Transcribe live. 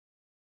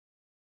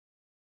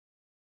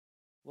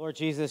Lord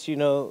Jesus, you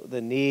know the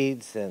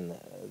needs and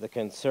the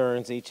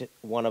concerns each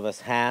one of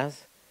us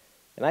has.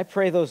 And I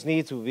pray those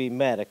needs will be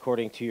met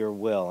according to your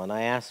will. And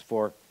I ask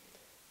for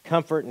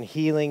comfort and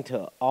healing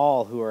to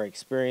all who are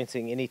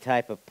experiencing any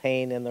type of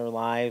pain in their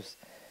lives.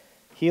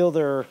 Heal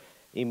their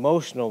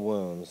emotional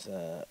wounds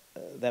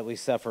that we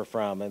suffer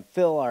from and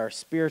fill our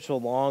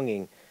spiritual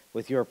longing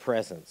with your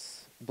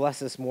presence.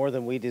 Bless us more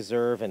than we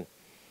deserve and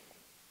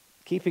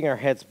keeping our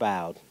heads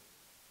bowed.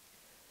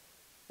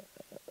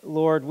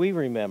 Lord, we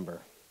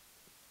remember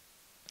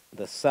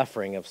the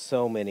suffering of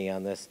so many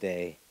on this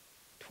day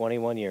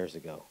 21 years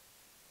ago,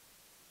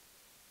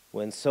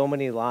 when so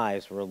many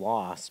lives were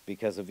lost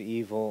because of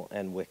evil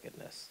and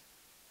wickedness.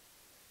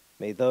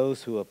 May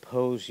those who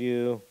oppose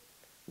you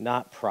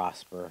not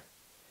prosper,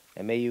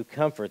 and may you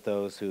comfort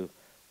those who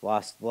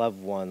lost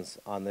loved ones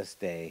on this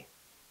day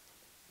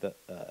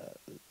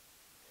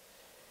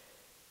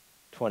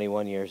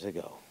 21 years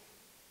ago.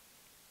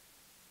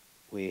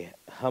 We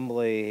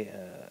humbly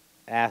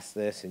ask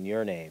this in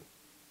your name.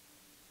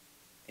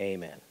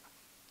 Amen.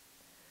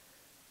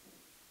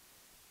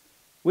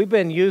 We've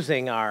been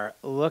using our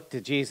Look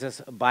to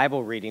Jesus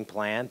Bible reading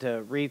plan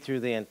to read through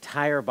the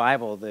entire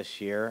Bible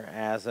this year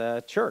as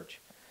a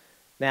church.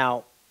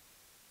 Now,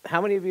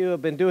 how many of you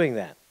have been doing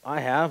that?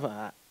 I have.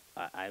 I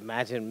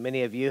imagine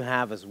many of you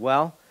have as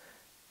well.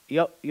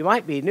 You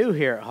might be new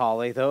here at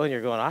Holley, though, and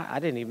you're going, I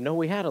didn't even know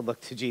we had a Look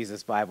to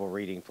Jesus Bible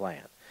reading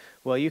plan.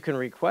 Well, you can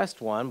request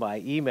one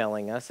by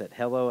emailing us at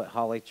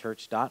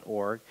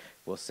hello@holleychurch.org.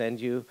 We'll send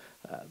you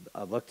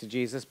a Look to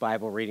Jesus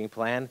Bible reading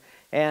plan.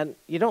 And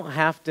you don't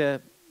have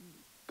to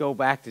go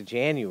back to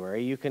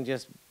January. You can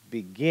just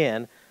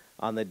begin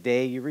on the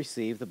day you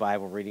receive the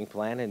Bible reading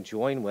plan and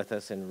join with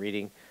us in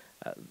reading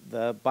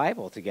the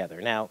Bible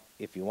together. Now,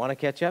 if you want to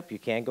catch up, you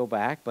can go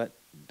back, but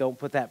don't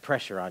put that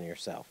pressure on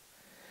yourself.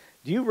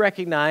 Do you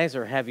recognize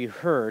or have you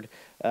heard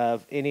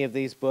of any of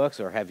these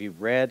books, or have you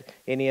read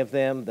any of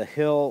them? The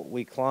Hill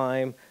We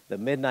Climb, The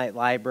Midnight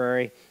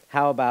Library,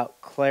 How About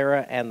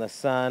Clara and the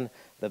Sun,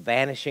 The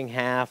Vanishing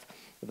Half,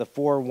 The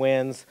Four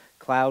Winds,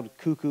 Cloud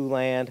Cuckoo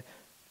Land,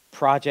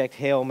 Project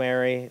Hail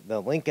Mary, The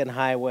Lincoln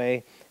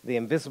Highway, The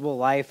Invisible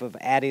Life of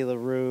Addie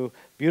LaRue,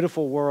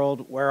 Beautiful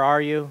World, Where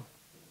Are You?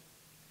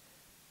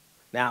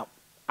 Now,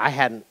 I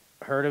hadn't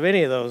heard of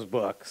any of those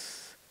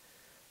books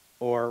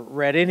or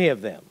read any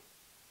of them.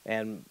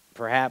 And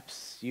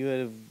perhaps you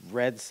have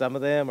read some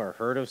of them or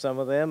heard of some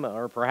of them,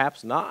 or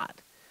perhaps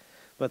not.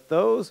 But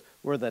those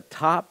were the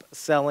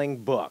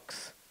top-selling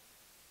books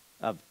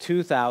of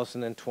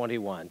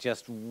 2021,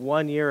 just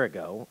 1 year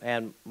ago,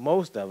 and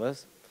most of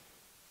us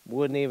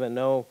wouldn't even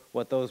know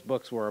what those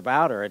books were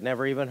about or had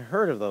never even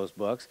heard of those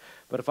books.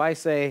 But if I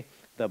say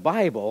the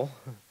Bible,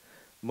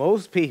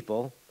 most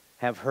people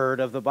have heard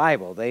of the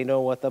Bible. They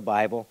know what the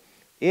Bible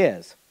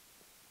is.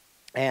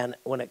 And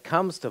when it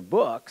comes to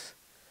books,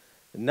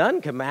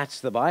 none can match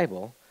the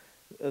Bible.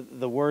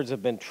 The words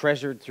have been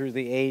treasured through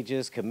the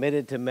ages,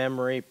 committed to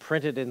memory,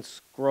 printed in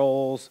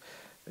scrolls.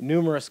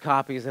 Numerous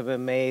copies have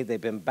been made. They've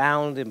been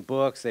bound in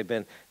books. They've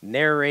been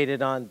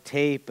narrated on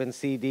tape and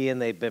CD, and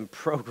they've been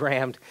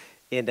programmed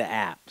into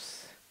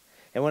apps.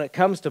 And when it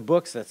comes to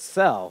books that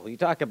sell, you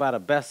talk about a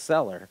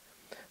bestseller,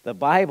 the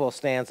Bible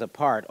stands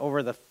apart.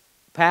 Over the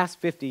past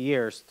 50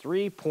 years,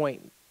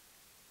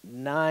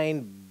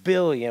 3.9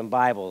 billion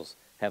Bibles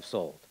have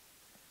sold.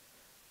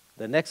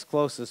 The next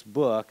closest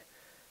book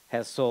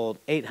has sold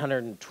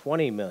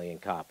 820 million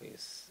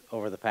copies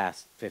over the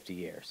past 50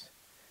 years.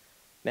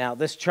 Now,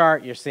 this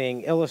chart you're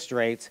seeing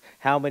illustrates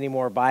how many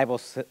more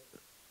Bibles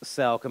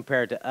sell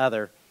compared to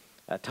other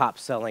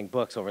top-selling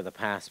books over the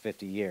past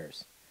 50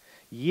 years.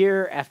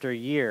 Year after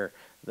year,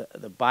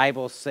 the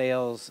Bible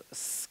sales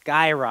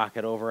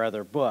skyrocket over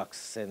other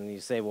books. And you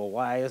say, well,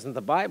 why isn't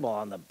the Bible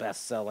on the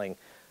best-selling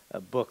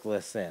book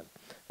list then?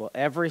 Well,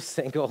 every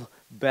single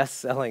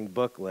best-selling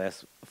book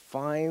list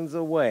finds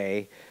a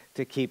way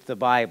to keep the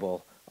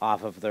Bible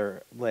off of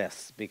their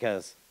lists,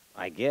 because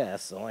I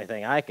guess the only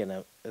thing I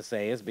can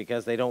say is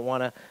because they don't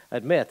want to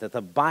admit that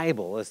the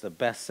Bible is the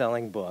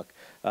best-selling book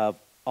of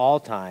all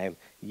time,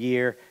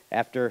 year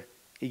after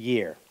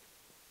year.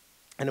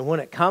 And when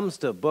it comes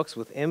to books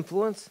with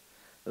influence,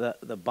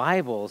 the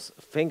Bible's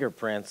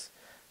fingerprints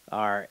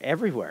are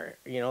everywhere.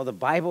 You know, the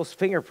Bible's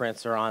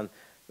fingerprints are on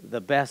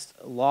the best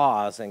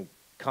laws and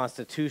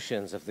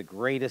constitutions of the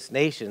greatest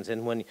nations.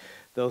 And when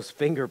those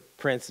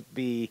fingerprints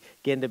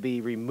begin to be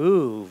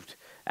removed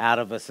out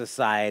of a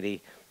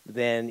society,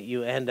 then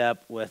you end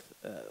up with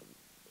a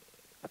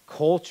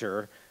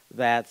culture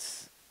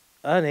that's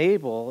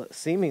unable,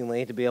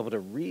 seemingly, to be able to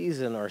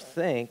reason or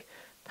think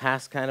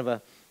past kind of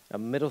a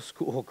middle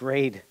school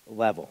grade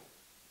level.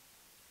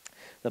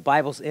 The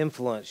Bible's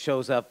influence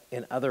shows up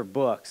in other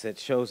books. It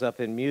shows up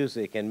in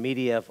music and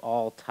media of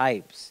all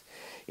types.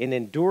 In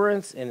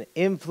endurance and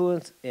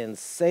influence in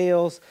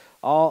sales,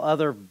 all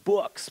other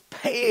books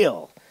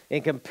pale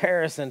in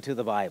comparison to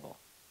the Bible.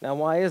 Now,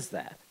 why is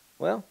that?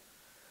 Well,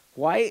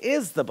 why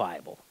is the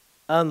Bible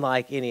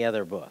unlike any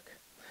other book?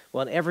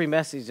 Well, in every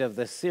message of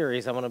this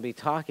series, I'm going to be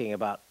talking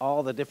about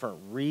all the different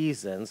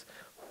reasons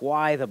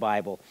why the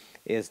Bible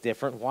is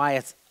different, why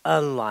it's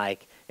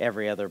unlike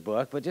every other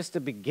book. But just to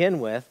begin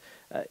with,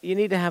 you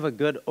need to have a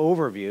good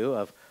overview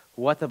of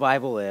what the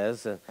Bible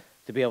is,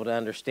 to be able to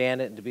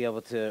understand it and to be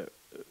able to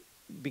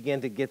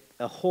begin to get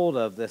a hold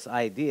of this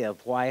idea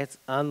of why it's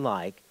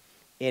unlike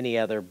any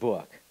other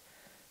book.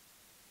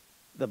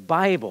 The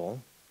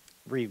Bible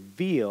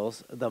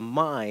reveals the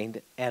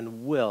mind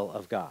and will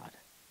of God.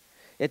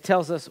 It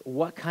tells us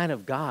what kind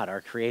of God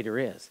our Creator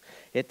is.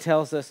 It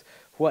tells us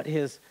what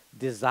His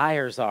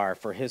desires are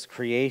for His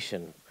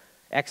creation.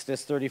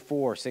 Exodus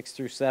 34, 6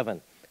 through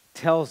 7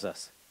 tells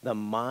us the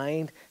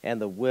mind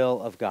and the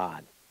will of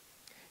God.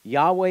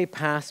 Yahweh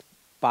passed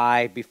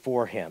by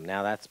before him,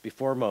 now that's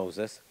before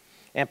Moses,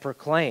 and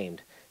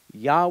proclaimed,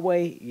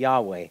 Yahweh,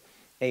 Yahweh,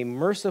 a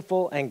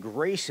merciful and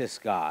gracious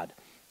God,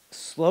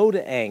 slow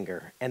to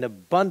anger and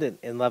abundant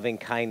in loving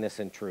kindness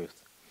and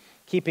truth,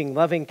 keeping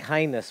loving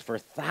kindness for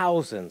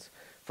thousands,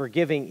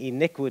 forgiving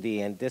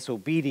iniquity and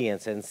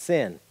disobedience and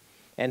sin,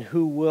 and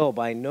who will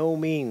by no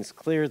means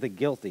clear the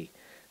guilty,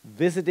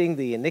 visiting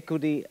the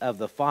iniquity of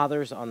the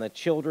fathers on the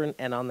children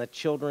and on the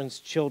children's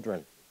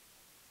children,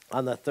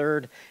 on the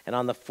third and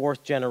on the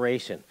fourth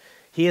generation.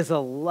 He is a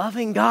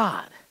loving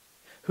God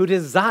who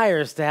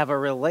desires to have a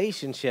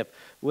relationship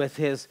with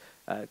His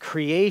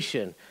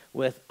creation,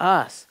 with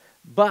us,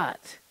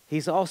 but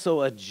He's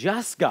also a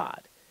just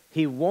God.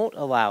 He won't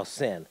allow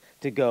sin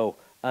to go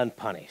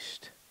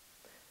unpunished.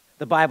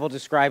 The Bible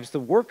describes the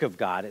work of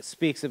God. It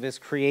speaks of His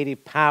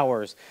creative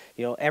powers.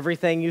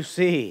 Everything you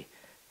see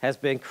has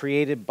been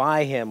created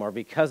by Him or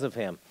because of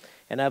Him,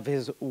 and of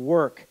His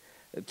work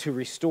to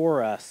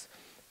restore us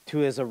to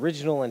His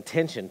original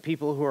intention,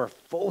 people who are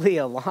fully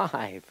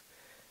alive,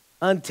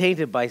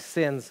 untainted by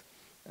sin's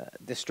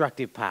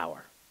destructive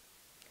power.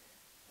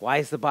 Why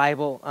is the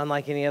Bible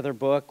unlike any other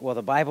book? Well,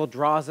 the Bible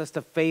draws us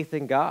to faith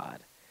in God.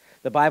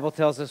 The Bible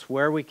tells us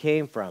where we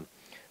came from,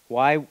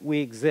 why we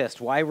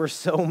exist, why we're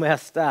so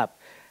messed up,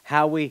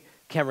 how we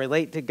can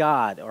relate to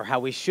God, or how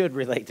we should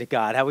relate to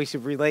God, how we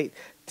should relate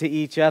to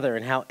each other,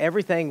 and how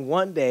everything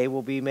one day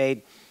will be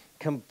made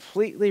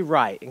completely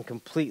right and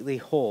completely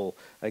whole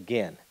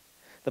again.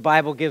 The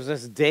Bible gives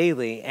us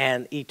daily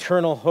and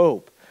eternal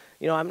hope.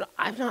 I'm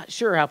not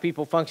sure how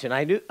people function.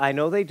 I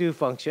know they do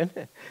function,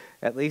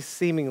 at least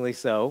seemingly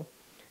so,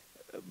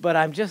 but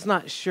I'm just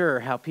not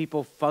sure how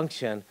people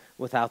function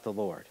without the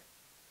Lord,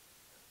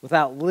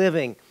 without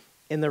living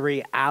in the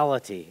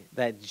reality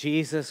that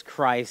Jesus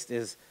Christ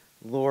is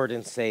Lord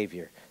and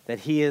Savior,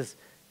 that He is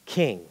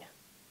King.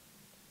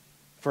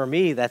 For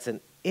me, that's an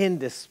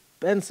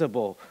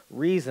indispensable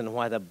reason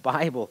why the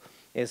Bible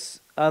is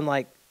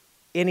unlike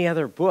any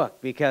other book,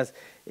 because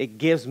it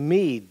gives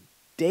me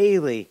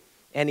daily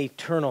and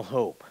eternal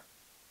hope.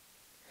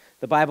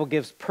 The Bible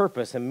gives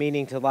purpose and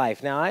meaning to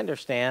life. Now, I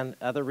understand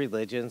other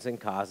religions and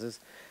causes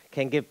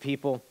can give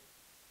people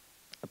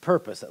a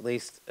purpose, at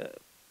least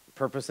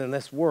purpose in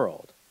this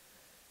world.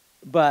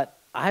 But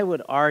I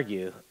would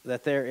argue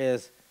that there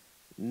is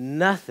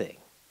nothing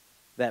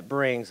that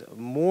brings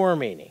more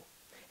meaning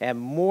and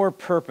more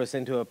purpose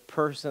into a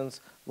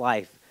person's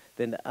life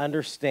than to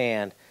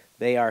understand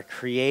they are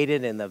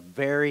created in the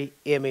very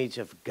image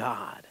of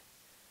God,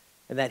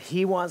 and that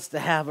He wants to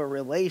have a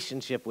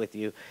relationship with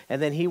you,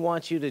 and then He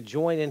wants you to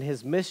join in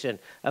His mission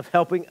of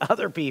helping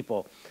other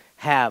people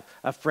have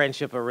a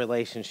friendship, a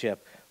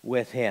relationship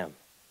with Him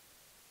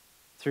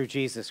through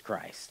Jesus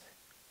Christ.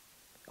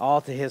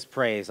 All to His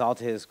praise, all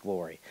to His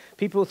glory.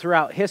 People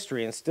throughout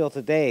history and still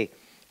today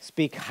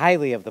speak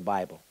highly of the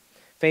Bible.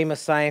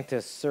 Famous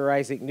scientist Sir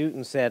Isaac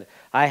Newton said,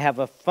 "I have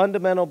a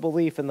fundamental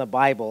belief in the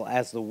Bible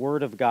as the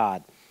Word of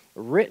God,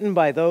 written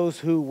by those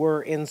who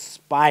were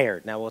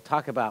inspired." Now we'll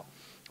talk about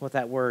what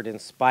that word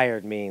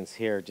inspired means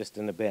here just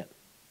in a bit.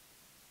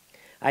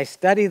 "I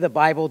study the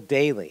Bible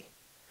daily."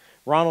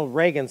 Ronald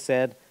Reagan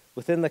said,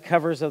 "Within the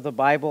covers of the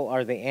Bible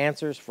are the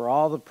answers for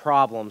all the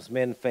problems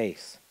men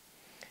face."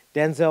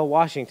 Denzel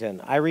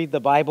Washington, "I read the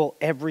Bible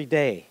every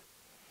day."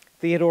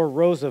 Theodore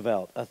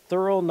Roosevelt, "A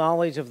thorough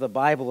knowledge of the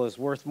Bible is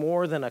worth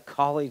more than a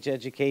college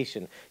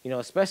education."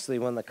 Especially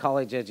when the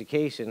college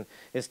education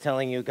is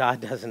telling you God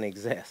doesn't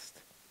exist.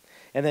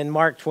 And then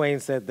Mark Twain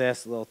said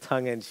this, a little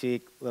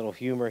tongue-in-cheek, little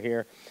humor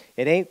here.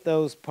 "It ain't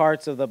those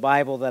parts of the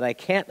Bible that I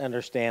can't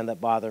understand that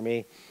bother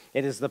me.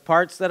 It is the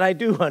parts that I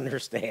do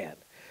understand."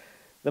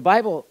 The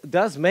Bible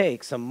does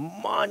make some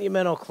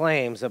monumental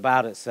claims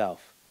about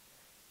itself.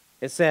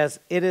 It says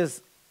it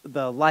is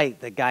the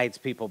light that guides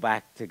people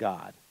back to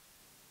God.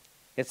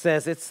 It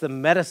says it's the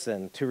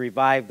medicine to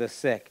revive the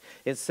sick.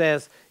 It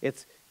says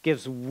it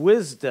gives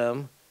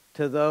wisdom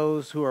to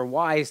those who are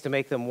wise to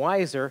make them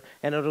wiser,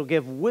 and it'll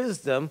give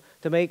wisdom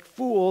to make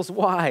fools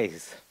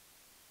wise.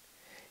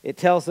 It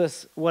tells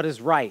us what is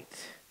right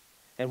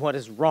and what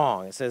is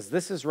wrong. It says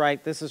this is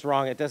right, this is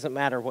wrong. It doesn't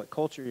matter what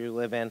culture you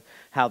live in,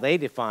 how they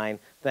define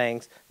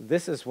things.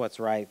 This is what's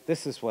right,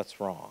 this is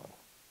what's wrong.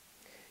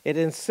 It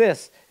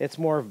insists it's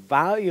more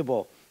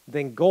valuable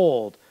than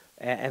gold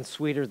and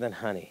sweeter than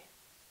honey.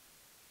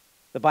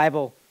 The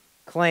Bible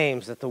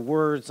claims that the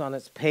words on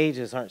its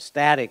pages aren't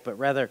static, but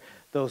rather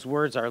those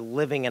words are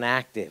living and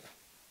active.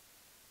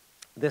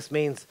 This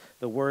means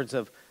the words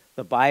of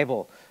the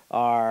Bible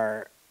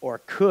are or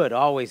could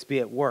always be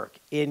at work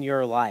in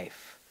your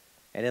life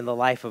and in the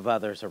life of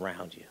others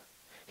around you.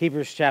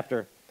 Hebrews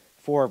chapter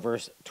 4,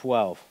 verse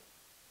 12.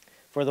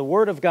 For the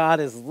word of God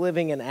is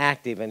living and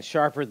active and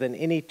sharper than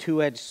any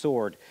two-edged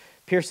sword,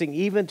 piercing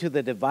even to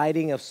the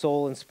dividing of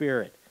soul and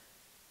spirit.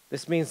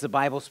 This means the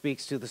Bible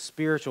speaks to the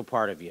spiritual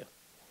part of you,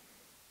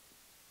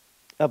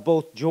 of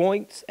both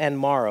joints and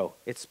marrow.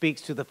 It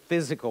speaks to the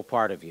physical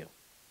part of you,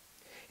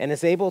 and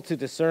is able to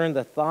discern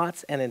the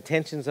thoughts and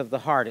intentions of the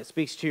heart. It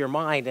speaks to your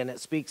mind, and it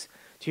speaks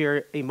to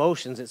your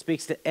emotions. It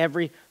speaks to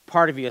every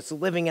part of you. It's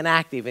living and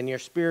active in your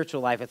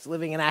spiritual life. It's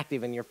living and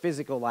active in your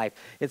physical life.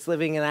 It's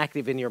living and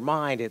active in your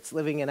mind. It's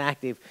living and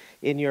active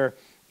in your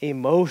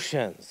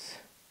emotions.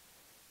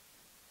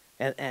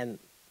 And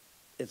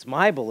it's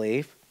my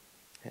belief,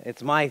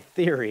 it's my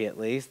theory at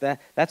least,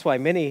 that's why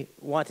many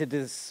want to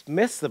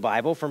dismiss the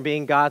Bible from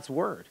being God's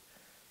word,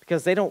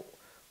 because they don't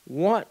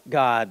want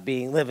God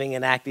being living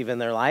and active in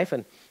their life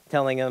and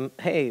telling them,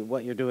 hey,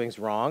 what you're doing is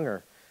wrong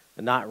or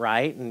not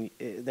right, and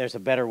there's a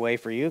better way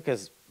for you,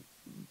 because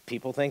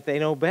people think they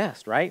know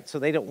best, right? So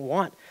they don't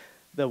want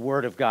the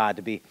Word of God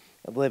to be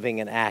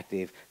living and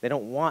active. They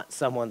don't want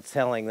someone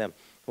telling them,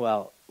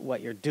 well,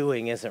 what you're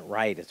doing isn't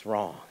right, it's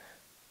wrong.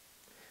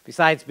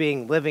 Besides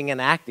being living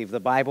and active, the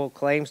Bible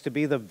claims to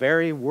be the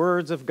very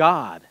words of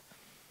God.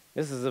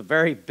 This is a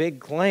very big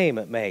claim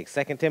it makes.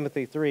 2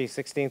 Timothy 3,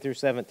 16 through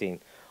 17.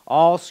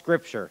 All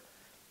Scripture.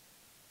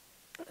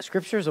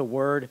 Scripture is a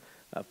word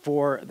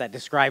that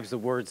describes the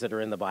words that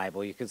are in the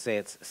Bible. You could say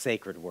it's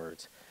sacred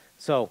words.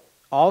 So,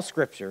 all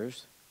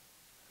Scriptures,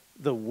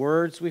 the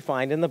words we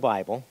find in the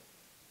Bible,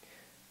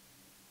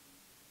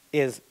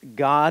 is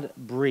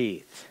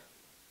God-breathed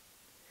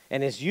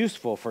and is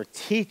useful for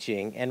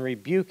teaching and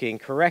rebuking,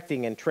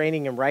 correcting, and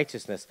training in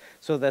righteousness,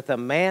 so that the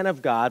man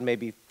of God may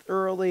be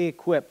thoroughly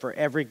equipped for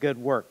every good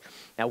work.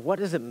 Now, what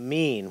does it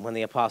mean when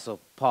the Apostle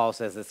Paul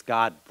says it's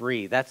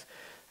God-breathed? That's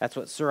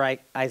what Sir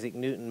Isaac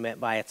Newton meant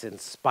by it's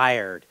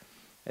inspired.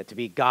 To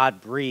be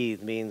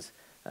God-breathed means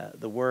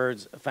the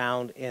words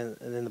found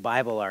in the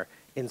Bible are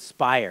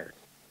inspired.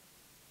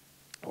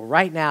 Well,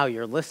 right now,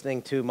 you're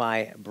listening to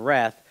my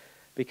breath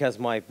because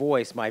my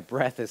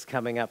breath is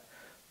coming up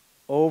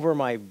over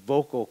my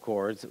vocal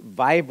cords,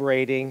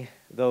 vibrating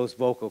those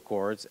vocal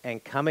cords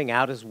and coming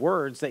out as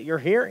words that you're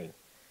hearing.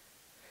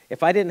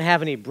 If I didn't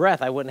have any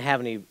breath, I wouldn't have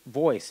any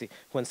voice.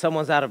 When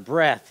someone's out of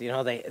breath,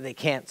 they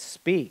can't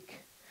speak.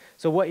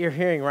 So what you're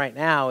hearing right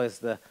now is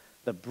the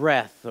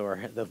breath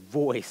or the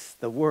voice,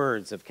 the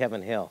words of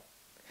Kevin Hill.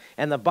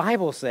 And the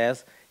Bible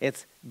says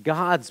it's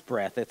God's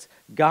breath. It's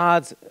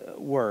God's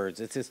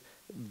words. It's His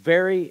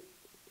very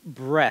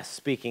breath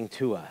speaking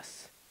to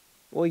us.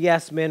 Well,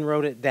 yes, men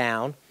wrote it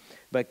down,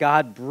 but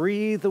God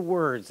breathed the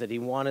words that He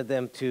wanted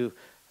them to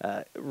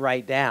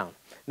write down.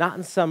 Not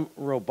in some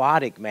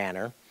robotic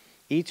manner.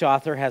 Each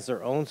author has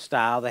their own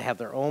style. They have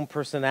their own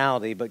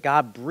personality, but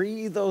God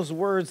breathed those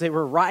words they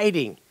were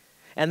writing.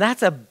 And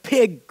that's a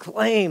big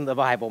claim the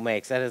Bible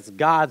makes, that it's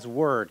God's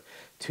word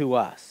to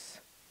us.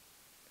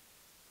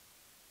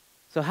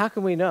 So how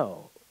can we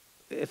know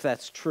if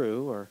that's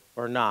true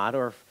or not,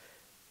 or if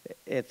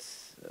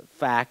it's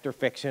fact or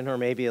fiction, or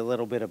maybe a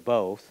little bit of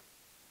both?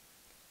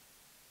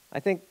 I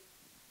think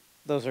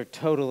those are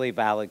totally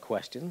valid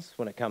questions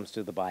when it comes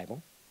to the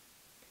Bible.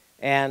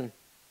 And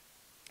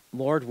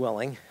Lord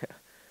willing,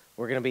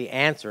 we're going to be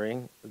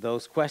answering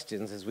those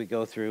questions as we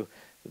go through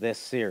this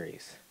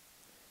series.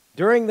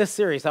 During this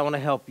series, I want to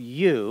help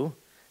you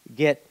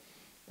get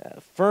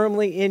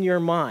firmly in your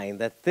mind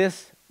that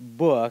this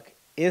book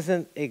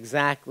isn't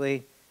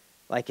exactly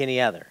like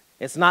any other.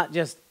 It's not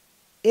just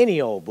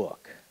any old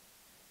book.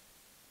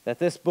 That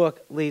this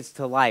book leads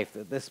to life,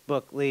 that this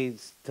book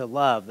leads to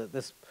love, that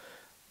this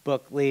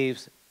book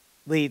leads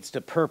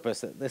to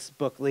purpose, that this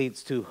book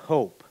leads to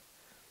hope.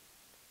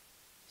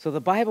 So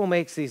the Bible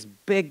makes these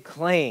big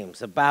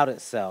claims about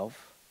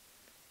itself,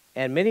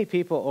 and many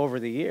people over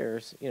the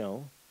years,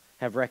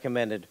 have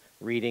recommended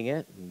reading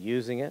it and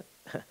using it,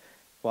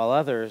 while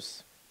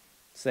others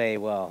say,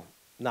 well,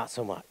 not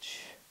so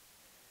much.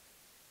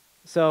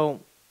 So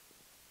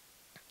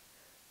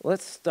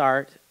let's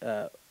start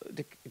to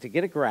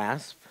get a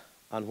grasp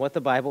on what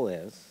the Bible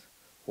is,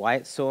 why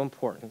it's so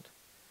important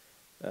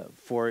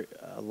for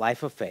a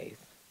life of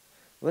faith.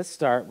 Let's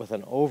start with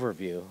an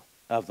overview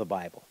of the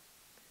Bible.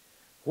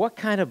 What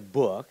kind of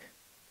book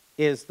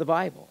is the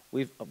Bible?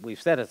 We've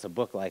said it's a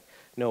book like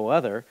no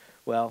other.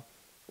 Well,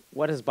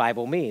 what does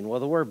Bible mean?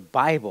 Well, the word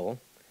Bible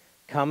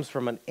comes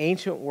from an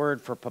ancient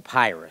word for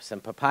papyrus,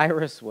 and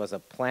papyrus was a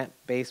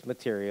plant-based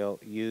material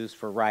used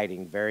for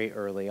writing very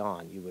early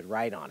on. You would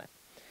write on it.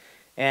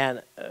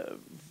 And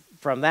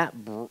from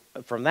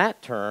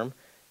that term,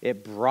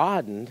 it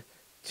broadened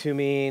to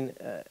mean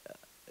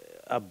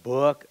a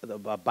book.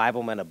 A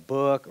Bible meant a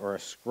book or a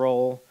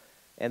scroll.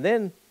 And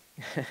then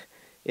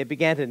it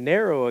began to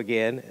narrow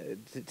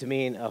again to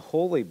mean a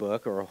holy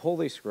book or a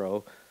holy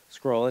scroll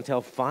scroll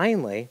until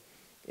finally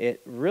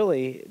it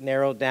really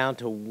narrowed down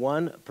to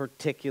one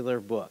particular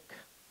book,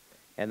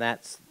 and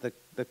that's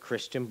the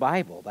Christian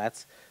Bible.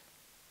 That's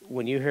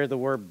when you hear the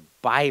word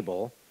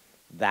Bible,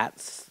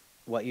 that's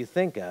what you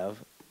think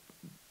of.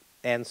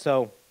 And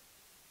so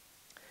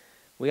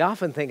we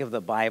often think of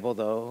the Bible,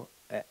 though,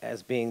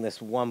 as being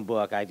this one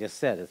book. I just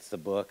said it's the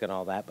book and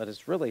all that, but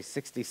it's really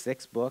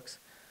 66 books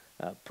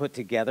put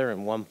together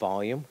in one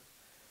volume.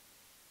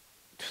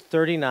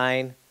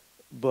 39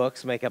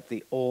 books make up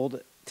the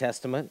Old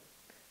Testament.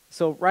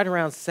 So right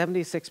around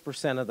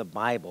 76% of the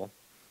Bible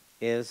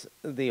is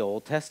the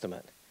Old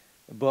Testament,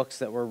 books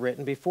that were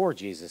written before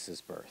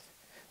Jesus' birth.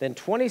 Then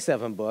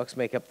 27 books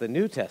make up the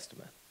New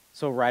Testament.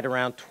 So right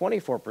around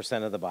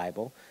 24% of the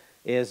Bible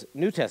is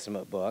New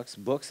Testament books,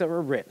 books that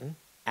were written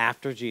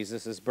after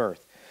Jesus'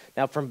 birth.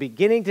 Now, from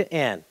beginning to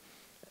end,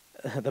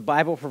 the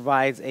Bible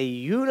provides a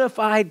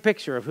unified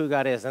picture of who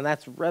God is, and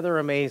that's rather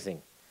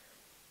amazing.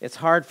 It's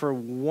hard for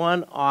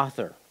one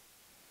author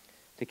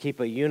to keep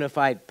a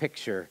unified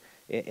picture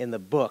in the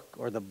book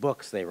or the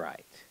books they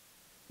write,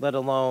 let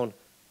alone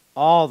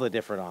all the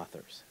different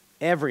authors.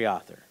 Every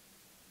author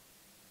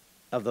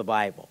of the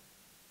Bible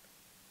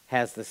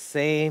has the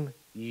same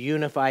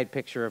unified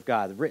picture of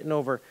God, written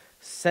over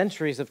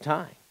centuries of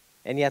time,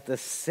 and yet the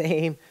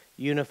same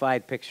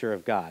unified picture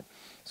of God.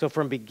 So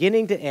from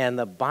beginning to end,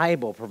 the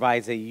Bible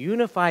provides a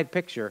unified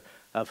picture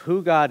of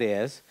who God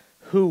is,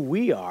 who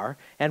we are,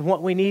 and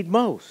what we need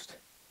most.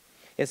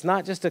 It's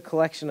not just a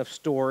collection of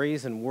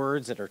stories and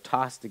words that are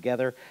tossed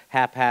together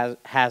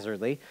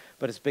haphazardly,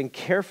 but it's been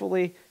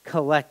carefully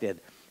collected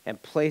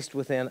and placed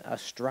within a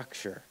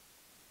structure.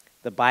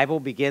 The Bible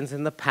begins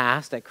in the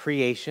past at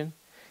creation,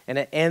 and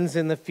it ends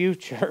in the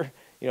future,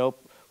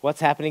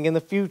 what's happening in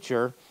the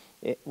future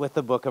with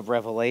the book of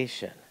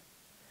Revelation.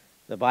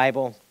 The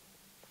Bible,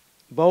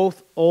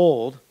 both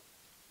Old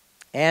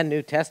and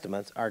New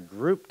Testaments, are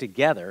grouped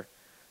together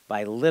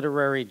by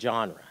literary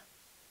genre.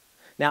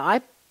 Now,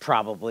 I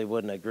probably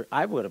wouldn't agree.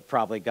 I would have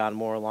probably gone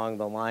more along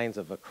the lines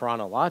of a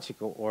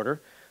chronological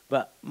order,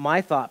 but my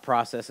thought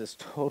process is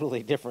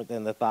totally different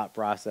than the thought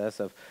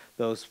process of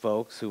those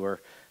folks who are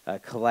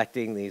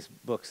collecting these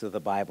books of the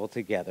Bible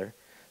together.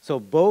 So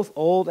both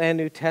Old and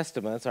New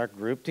Testaments are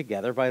grouped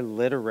together by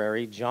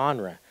literary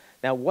genre.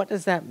 Now, what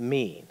does that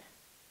mean?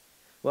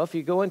 Well, if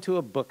you go into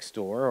a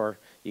bookstore or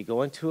you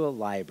go into a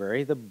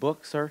library, the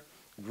books are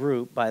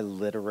grouped by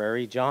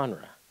literary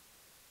genre.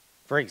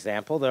 For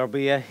example, there'll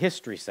be a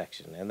history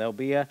section, and there'll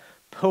be a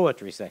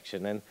poetry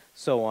section, and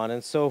so on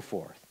and so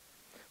forth.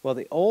 Well,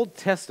 the Old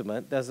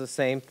Testament does the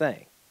same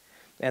thing.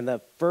 And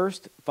the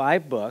first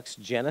 5 books,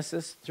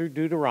 Genesis through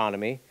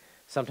Deuteronomy,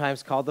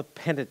 sometimes called the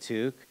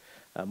Pentateuch,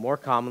 more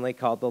commonly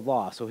called the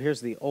Law. So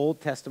here's the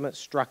Old Testament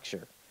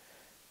structure.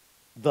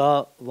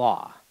 The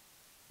Law,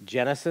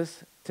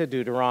 Genesis to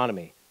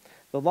Deuteronomy.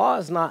 The Law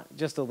is not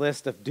just a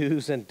list of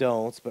do's and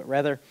don'ts, but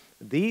rather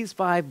these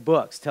 5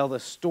 books tell the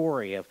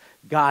story of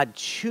God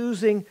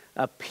choosing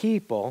a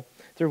people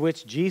through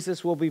which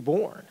Jesus will be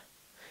born.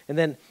 And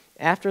then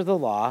after the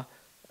Law,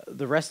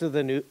 the rest of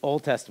the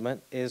Old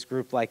Testament is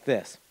grouped like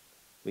this.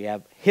 We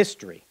have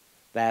history,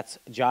 that's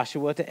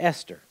Joshua to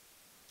Esther.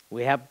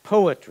 We have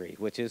poetry,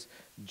 which is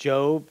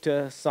Job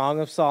to Song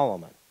of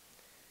Solomon.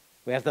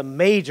 We have the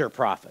major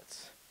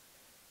prophets,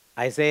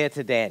 Isaiah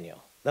to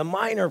Daniel. The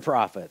minor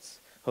prophets,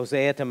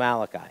 Hosea to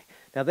Malachi.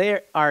 Now, they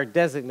are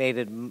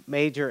designated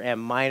major and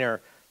minor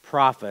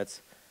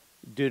prophets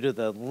due to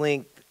the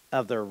length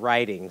of their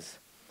writings,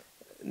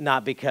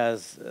 not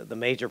because the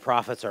major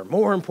prophets are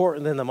more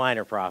important than the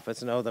minor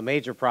prophets. No, the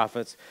major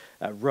prophets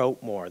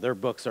wrote more. Their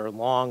books are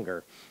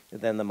longer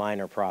than the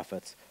minor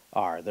prophets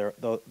are.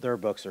 Their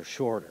books are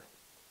shorter.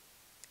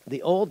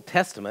 The Old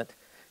Testament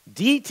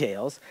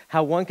details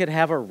how one could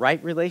have a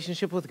right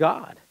relationship with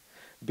God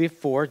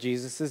before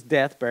Jesus'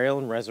 death, burial,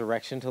 and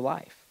resurrection to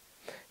life.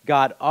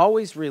 God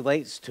always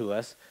relates to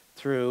us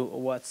through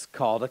what's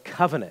called a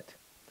covenant,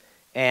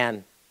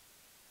 and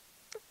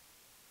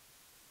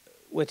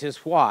which is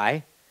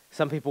why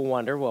some people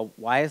wonder, well,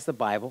 why is the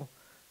Bible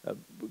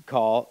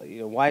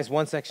why is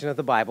one section of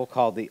the Bible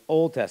called the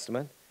Old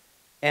Testament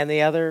and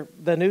the other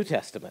the New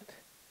Testament?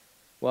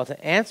 Well,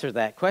 to answer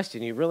that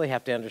question, you really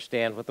have to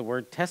understand what the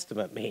word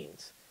testament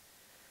means.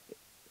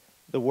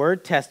 The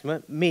word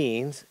testament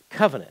means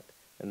covenant.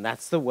 And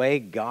that's the way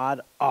God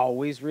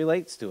always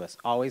relates to us,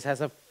 always has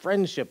a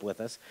friendship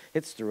with us.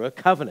 It's through a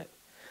covenant.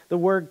 The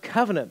word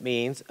covenant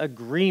means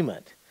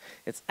agreement.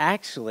 It's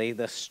actually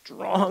the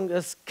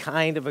strongest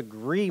kind of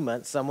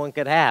agreement someone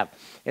could have.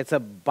 It's a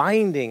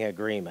binding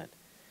agreement.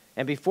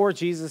 And before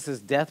Jesus'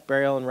 death,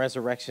 burial, and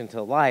resurrection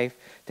to life,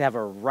 to have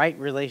a right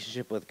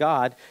relationship with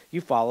God, you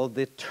followed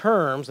the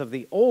terms of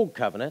the Old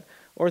Covenant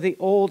or the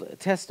Old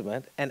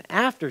Testament. And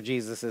after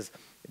Jesus'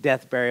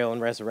 death, burial,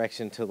 and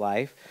resurrection to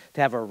life,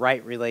 to have a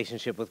right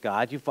relationship with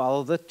God, you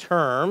follow the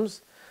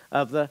terms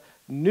of the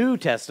New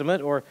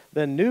Testament or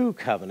the New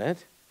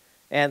Covenant.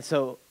 And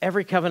so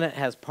every covenant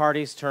has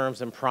parties,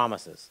 terms, and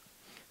promises.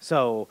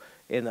 So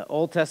in the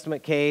Old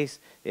Testament case,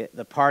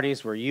 the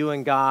parties were you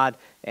and God,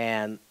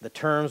 and the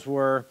terms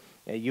were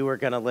you were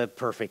going to live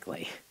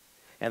perfectly.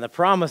 And the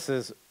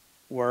promises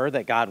were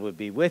that God would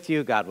be with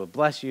you, God would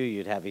bless you,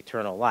 you'd have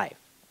eternal life.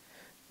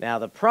 Now,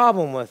 the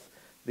problem with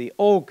the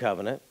old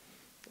covenant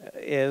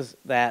is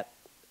that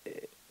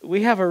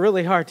we have a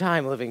really hard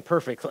time living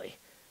perfectly.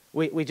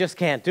 We just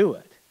can't do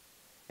it.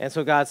 And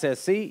so God says,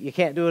 see, you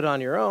can't do it on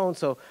your own,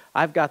 so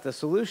I've got the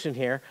solution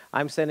here.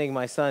 I'm sending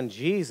my son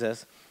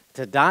Jesus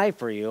to die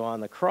for you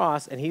on the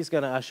cross, and he's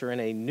going to usher in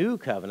a new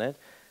covenant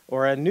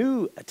or a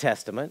new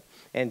testament,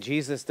 and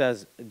Jesus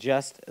does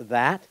just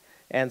that.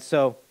 And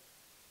so,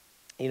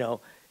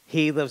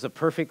 he lives a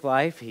perfect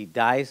life. He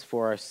dies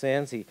for our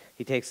sins.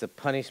 He takes the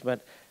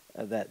punishment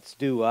that's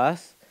due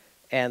us.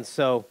 And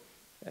so,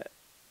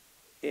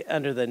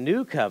 under the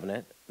new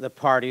covenant, the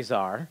parties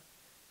are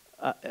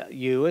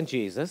you and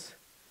Jesus.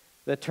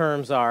 The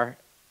terms are,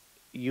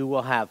 you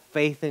will have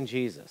faith in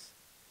Jesus.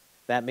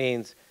 That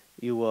means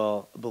you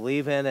will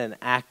believe in and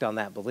act on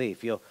that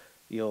belief.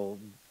 You'll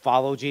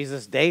follow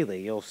Jesus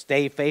daily. You'll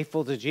stay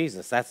faithful to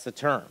Jesus. That's the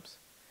terms.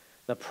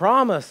 The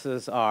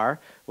promises are,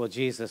 well,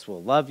 Jesus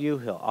will love you.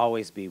 He'll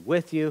always be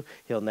with you.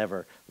 He'll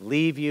never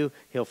leave you.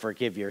 He'll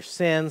forgive your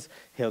sins.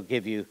 He'll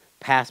give you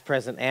past,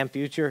 present, and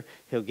future.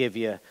 He'll give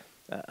you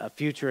a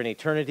future in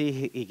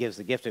eternity. He gives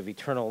the gift of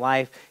eternal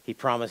life. He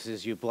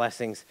promises you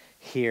blessings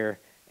here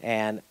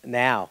and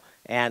now.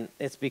 And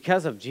it's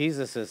because of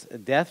Jesus'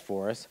 death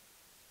for us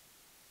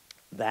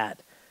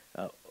that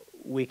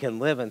we can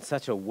live in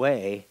such a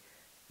way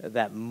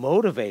that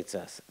motivates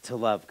us to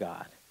love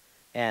God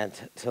and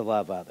to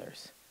love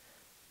others.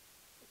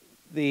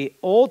 The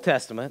Old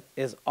Testament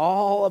is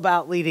all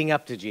about leading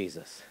up to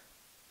Jesus.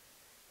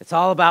 It's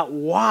all about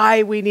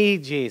why we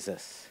need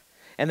Jesus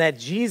and that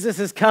Jesus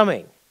is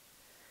coming.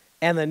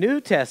 And the New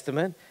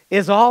Testament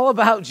is all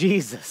about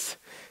Jesus.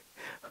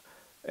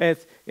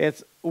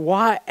 It's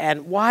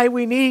why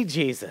we need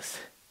Jesus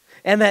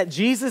and that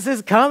Jesus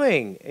is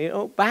coming,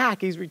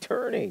 back. He's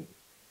returning.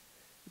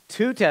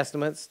 2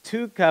 testaments,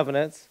 2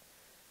 covenants,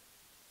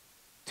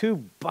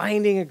 2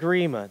 binding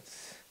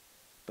agreements,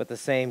 but the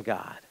same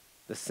God,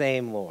 the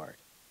same Lord.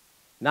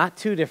 Not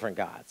 2 different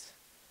gods.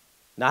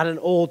 Not an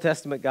Old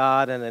Testament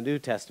God and a New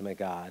Testament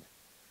God.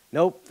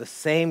 Nope, the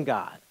same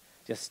God,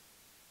 just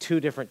 2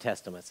 different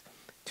testaments,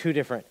 2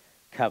 different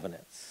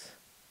covenants.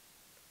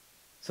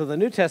 So the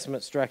New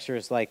Testament structure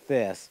is like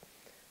this.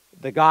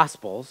 The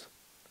Gospels,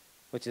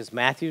 which is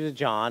Matthew to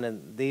John,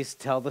 and these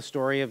tell the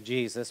story of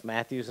Jesus.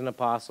 Matthew's an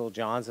apostle,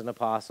 John's an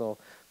apostle.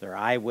 They're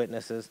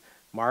eyewitnesses.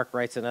 Mark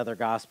writes another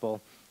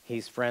gospel.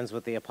 He's friends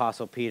with the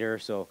apostle Peter,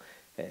 so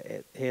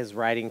his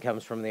writing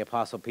comes from the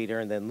apostle Peter.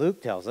 And then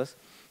Luke tells us,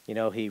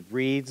 he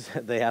reads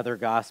the other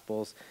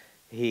gospels,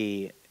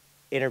 he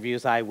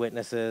interviews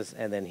eyewitnesses,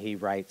 and then he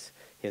writes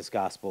his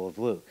gospel of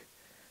Luke.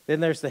 Then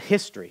there's the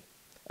history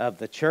of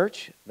the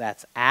church.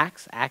 That's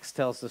Acts. Acts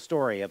tells the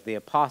story of the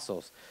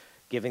apostles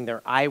giving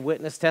their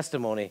eyewitness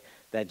testimony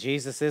that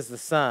Jesus is the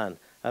Son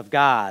of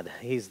God.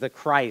 He's the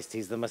Christ.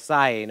 He's the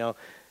Messiah.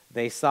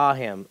 They saw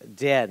him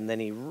dead, and then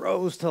he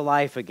rose to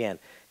life again.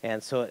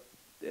 And so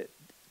it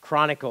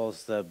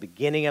chronicles the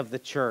beginning of the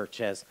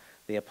church as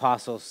the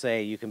apostles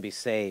say you can be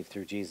saved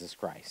through Jesus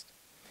Christ.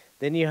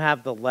 Then you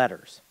have the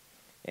letters,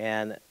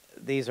 and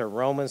these are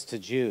Romans to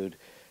Jude.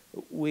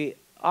 We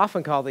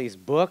often call these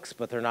books,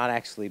 but they're not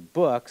actually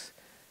books.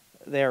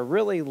 They're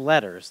really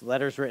letters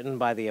written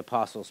by the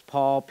apostles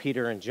Paul,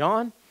 Peter, and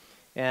John,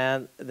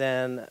 and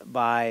then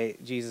by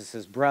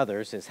Jesus'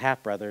 brothers, his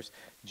half-brothers,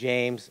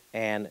 James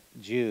and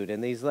Jude.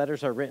 And these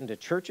letters are written to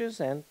churches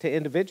and to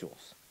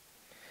individuals.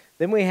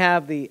 Then we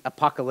have the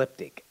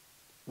apocalyptic,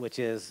 which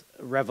is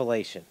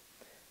Revelation.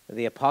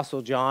 The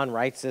apostle John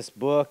writes this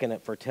book, and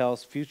it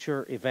foretells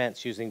future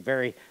events using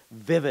very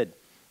vivid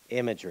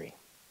imagery.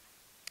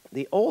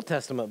 The Old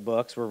Testament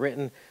books were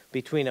written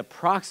between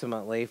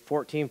approximately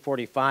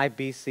 1445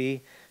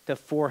 BC to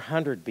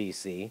 400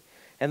 BC,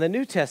 and the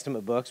New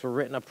Testament books were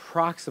written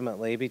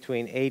approximately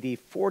between AD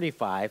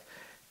 45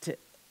 to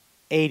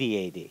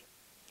 80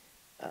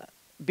 AD.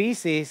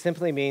 BC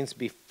simply means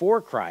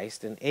before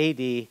Christ, and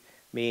AD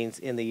means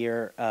in the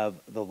year of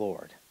the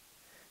Lord.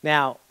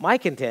 Now, my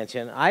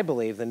contention, I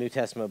believe the New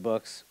Testament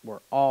books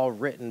were all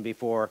written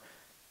before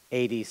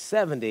AD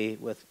 70,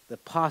 with the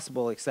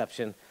possible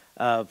exception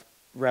of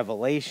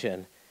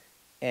Revelation.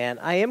 And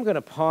I am going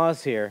to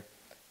pause here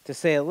to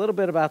say a little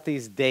bit about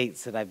these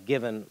dates that I've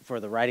given for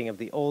the writing of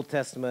the Old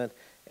Testament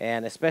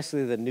and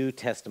especially the New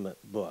Testament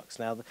books.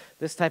 Now,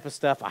 this type of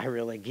stuff I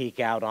really geek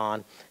out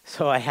on,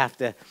 so I have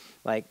to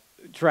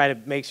try to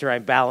make sure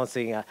I'm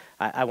balancing.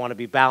 I want to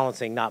be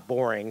balancing, not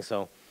boring,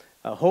 so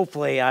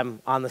hopefully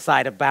I'm on the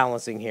side of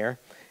balancing here.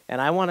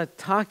 And I want to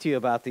talk to you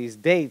about these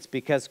dates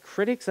because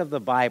critics of the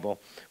Bible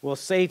will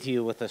say to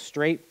you with a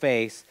straight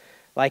face,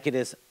 like it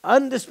is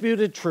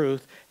undisputed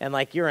truth, and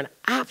like you're an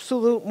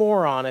absolute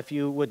moron if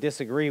you would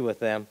disagree with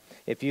them,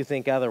 if you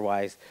think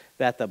otherwise,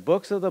 that the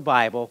books of the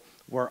Bible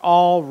were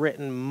all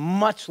written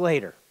much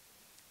later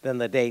than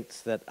the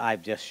dates that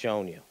I've just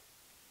shown you.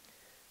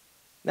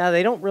 Now,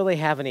 they don't really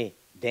have any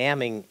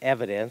damning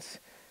evidence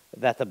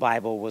that the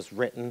Bible was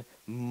written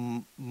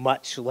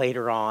much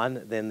later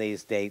on than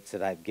these dates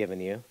that I've given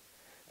you.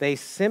 They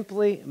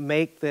simply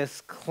make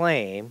this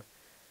claim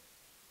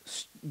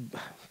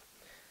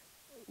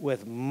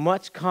with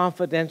much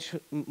confidence,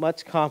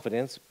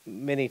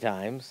 many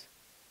times,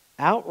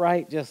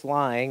 outright just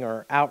lying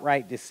or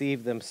outright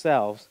deceive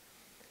themselves,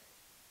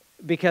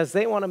 because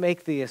they want to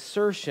make the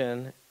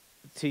assertion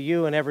to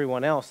you and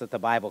everyone else that the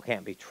Bible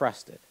can't be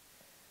trusted.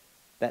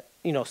 That,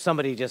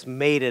 somebody just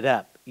made it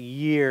up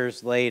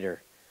years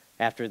later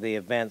after the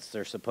events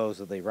they're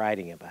supposedly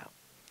writing about.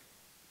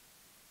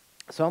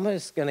 So I'm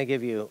just going to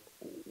give you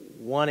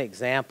one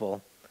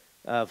example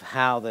of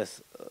how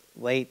this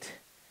late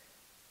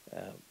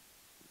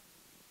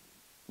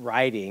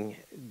writing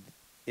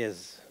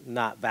is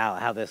not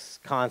valid, how this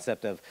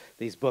concept of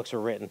these books were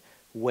written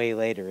way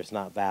later is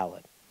not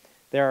valid.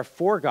 There are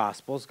 4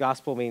 Gospels.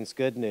 Gospel means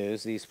good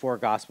news. These 4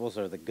 Gospels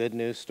are the good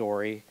news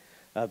story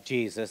of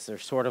Jesus. They're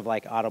sort of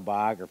like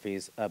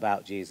autobiographies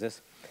about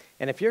Jesus.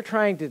 And if you're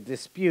trying to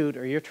dispute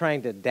or you're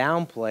trying to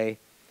downplay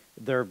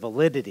their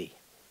validity,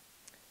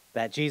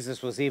 that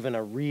Jesus was even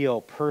a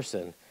real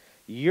person,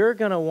 you're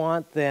going to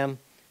want them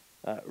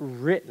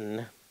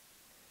written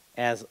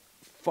as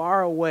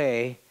far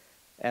away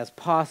as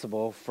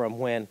possible from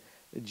when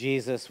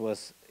Jesus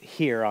was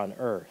here on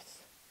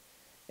earth.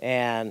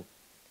 And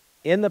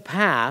in the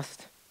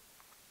past,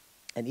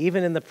 and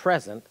even in the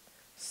present,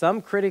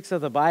 some critics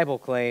of the Bible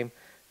claim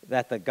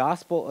that the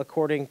gospel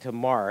according to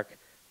Mark,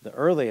 the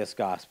earliest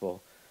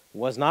gospel,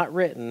 was not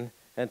written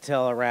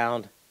until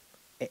around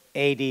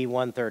AD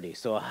 130,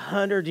 so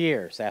 100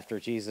 years after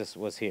Jesus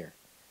was here.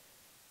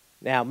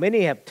 Now,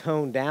 many have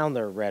toned down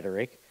their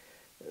rhetoric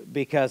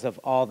because of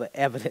all the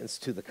evidence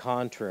to the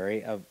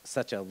contrary of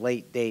such a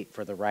late date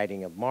for the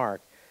writing of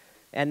Mark.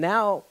 And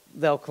now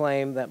they'll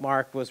claim that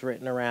Mark was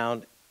written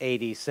around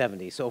AD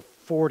 70, so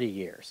 40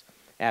 years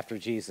after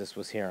Jesus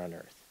was here on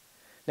earth.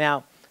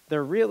 Now,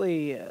 they're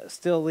really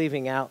still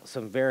leaving out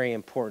some very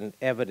important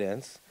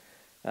evidence,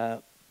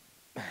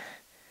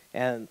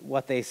 and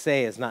what they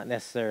say is not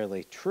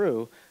necessarily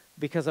true,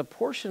 because a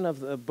portion of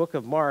the book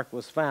of Mark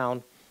was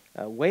found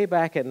way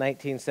back in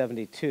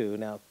 1972.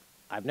 Now,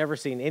 I've never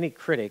seen any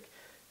critic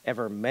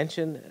ever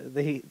mention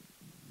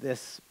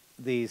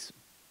these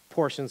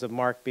portions of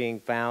Mark being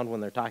found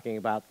when they're talking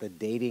about the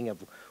dating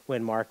of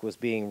when Mark was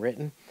being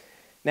written.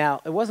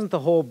 Now, it wasn't the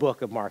whole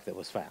book of Mark that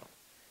was found.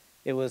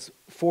 It was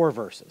 4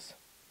 verses.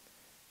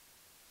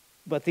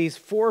 But these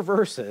 4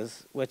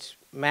 verses, which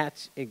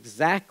match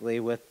exactly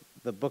with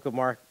the book of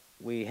Mark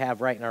we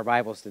have right in our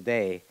Bibles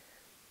today,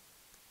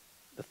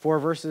 the 4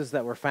 verses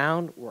that were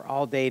found were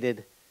all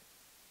dated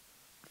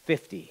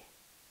 50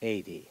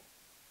 AD.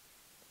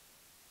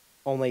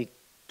 Only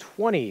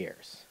 20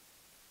 years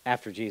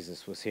after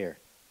Jesus was here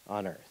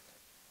on earth.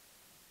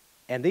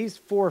 And these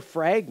 4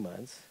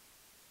 fragments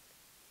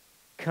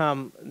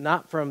come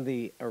not from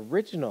the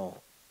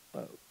original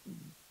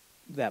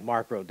that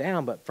Mark wrote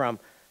down, but from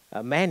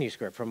a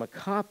manuscript, from a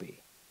copy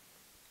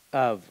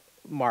of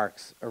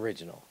Mark's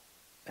original.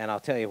 And I'll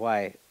tell you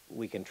why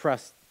we can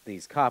trust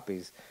these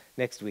copies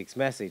next week's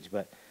message,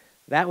 but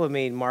that would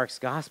mean Mark's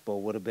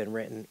gospel would have been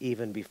written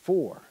even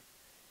before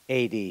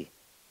AD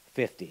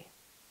 50.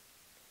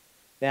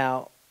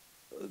 Now,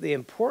 the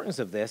importance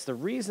of this, the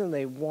reason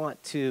they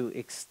want to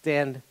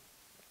extend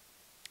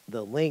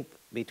the length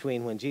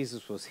between when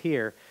Jesus was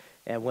here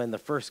and when the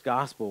first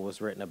gospel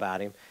was written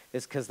about him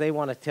is because they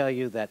want to tell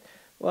you that,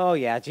 well,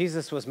 yeah,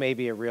 Jesus was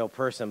maybe a real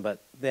person, but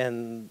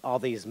then all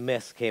these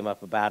myths came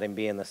up about him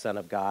being the Son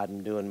of God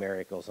and doing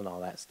miracles and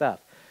all that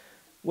stuff.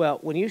 Well,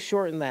 when you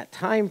shorten that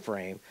time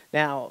frame,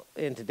 now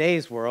in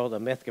today's world, a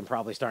myth can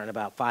probably start in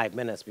about 5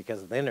 minutes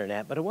because of the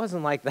internet, but it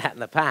wasn't like that in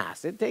the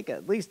past. It'd take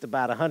at least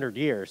about 100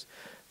 years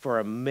for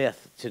a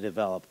myth to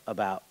develop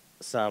about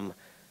some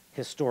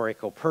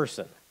historical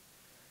person.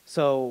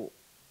 So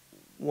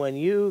when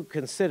you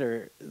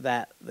consider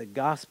that the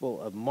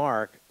Gospel of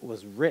Mark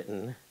was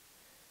written,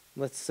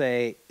 let's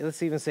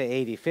even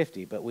say AD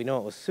 50, but we know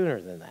it was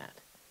sooner than that.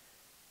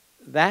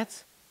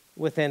 That's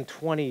within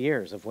 20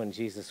 years of when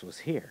Jesus was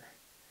here.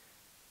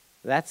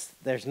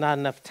 There's not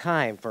enough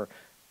time for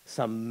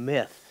some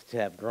myth to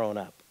have grown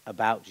up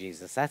about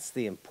Jesus. That's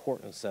the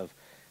importance of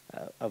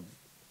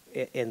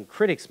in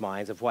critics'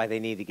 minds of why they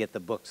need to get the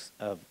books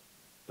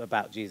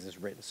about Jesus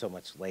written so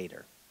much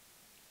later.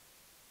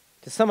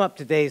 To sum up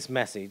today's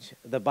message,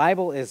 the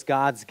Bible is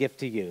God's gift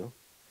to you.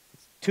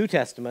 It's 2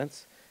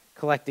 testaments,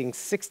 collecting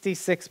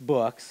 66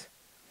 books,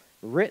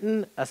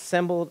 written,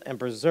 assembled, and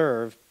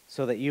preserved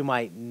so that you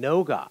might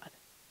know God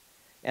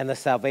and the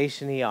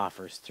salvation he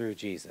offers through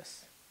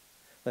Jesus.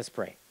 Let's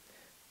pray.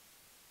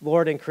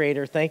 Lord and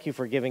Creator, thank you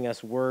for giving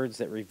us words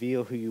that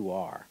reveal who you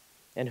are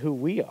and who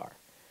we are.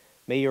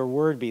 May your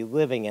word be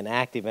living and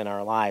active in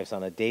our lives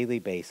on a daily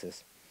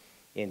basis.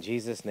 In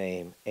Jesus'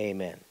 name,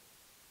 amen.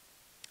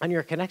 On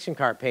your connection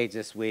card page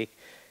this week,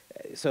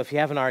 so if you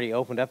haven't already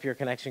opened up your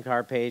connection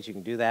card page, you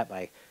can do that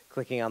by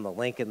clicking on the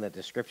link in the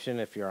description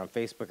if you're on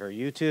Facebook or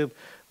YouTube,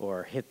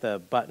 or hit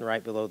the button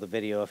right below the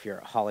video if you're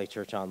at Holley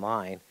Church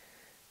Online.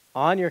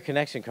 On your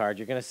connection card,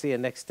 you're going to see a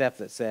next step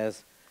that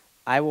says,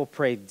 I will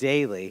pray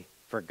daily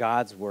for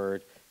God's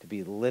word to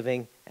be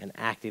living and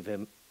active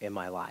in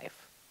my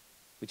life.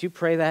 Would you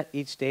pray that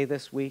each day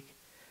this week?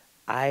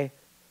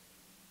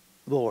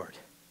 Lord,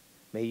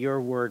 may your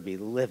word be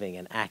living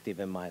and active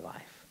in my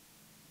life.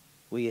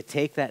 Will you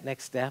take that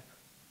next step?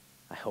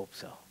 I hope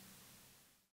so.